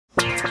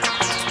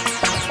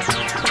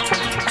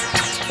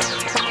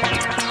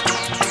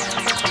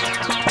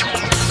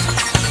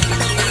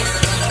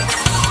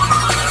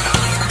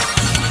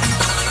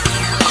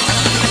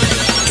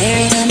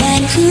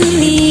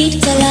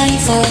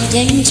life of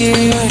danger.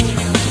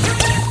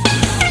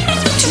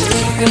 To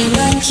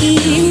everyone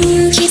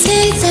he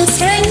says a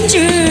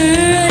stranger.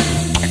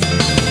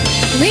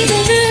 With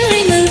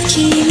every move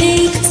he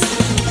makes,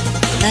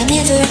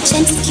 another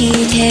chance he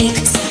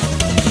takes.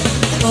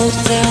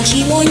 Although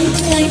he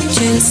won't like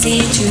to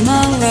see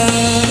tomorrow.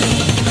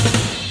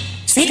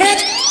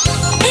 Secret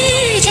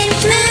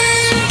agent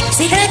man,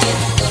 secret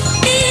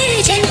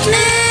agent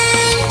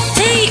man.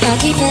 They are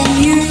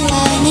giving you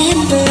a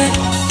number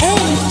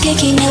and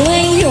taking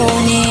away your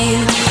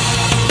name.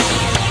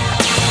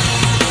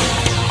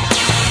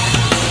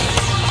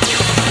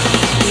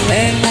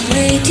 Beware the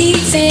pretty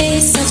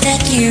faces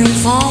that you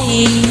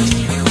find.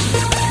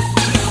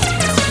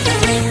 The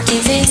pretty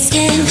face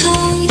can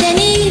hide an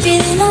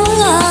evil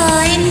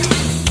mind.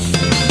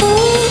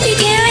 Oh, be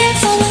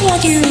careful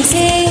what you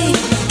say,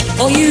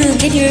 or you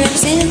give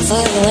yourself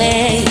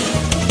away.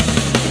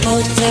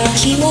 Although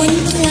he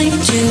won't like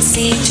to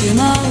see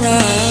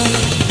tomorrow.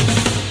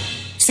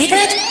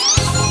 Secret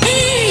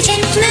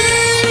agent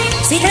man,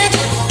 secret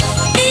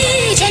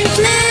agent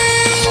man.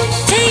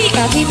 They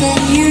are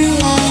giving you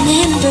a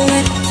number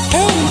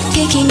and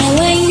taking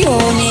away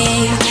your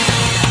name.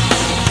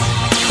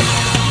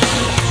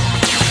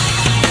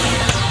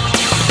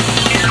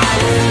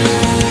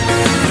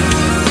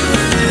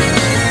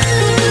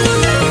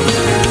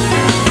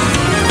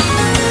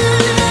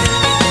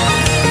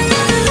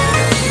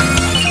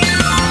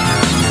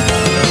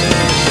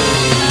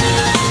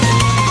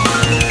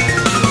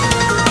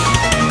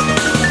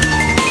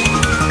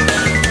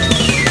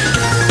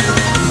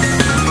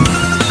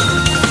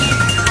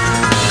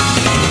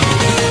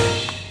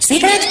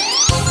 Secret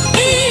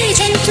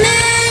agent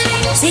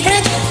man,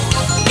 secret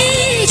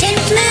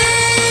agent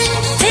man.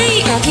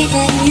 They are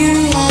giving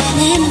you a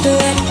number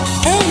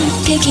and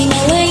taking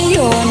away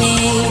your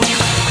name.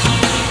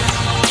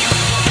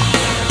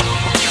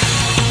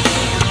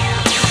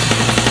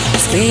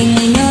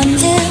 Swinging on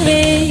the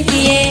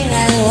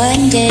Riviera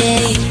one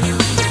day,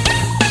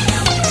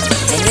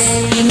 the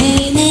very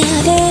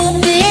minute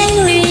of the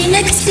angry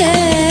next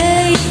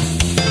day.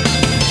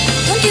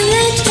 Don't you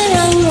let the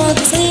wrong road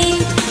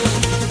sleep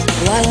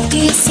while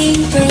kissing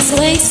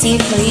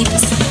persuasive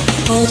lips.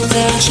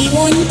 Although he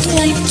won't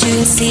like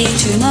to see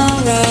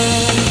tomorrow.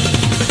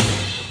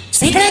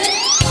 Secret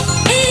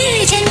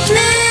agent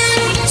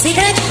man,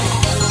 secret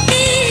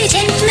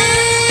agent man.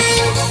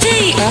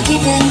 They are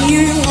giving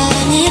you a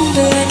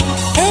number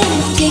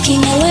and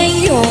taking away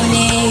your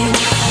name.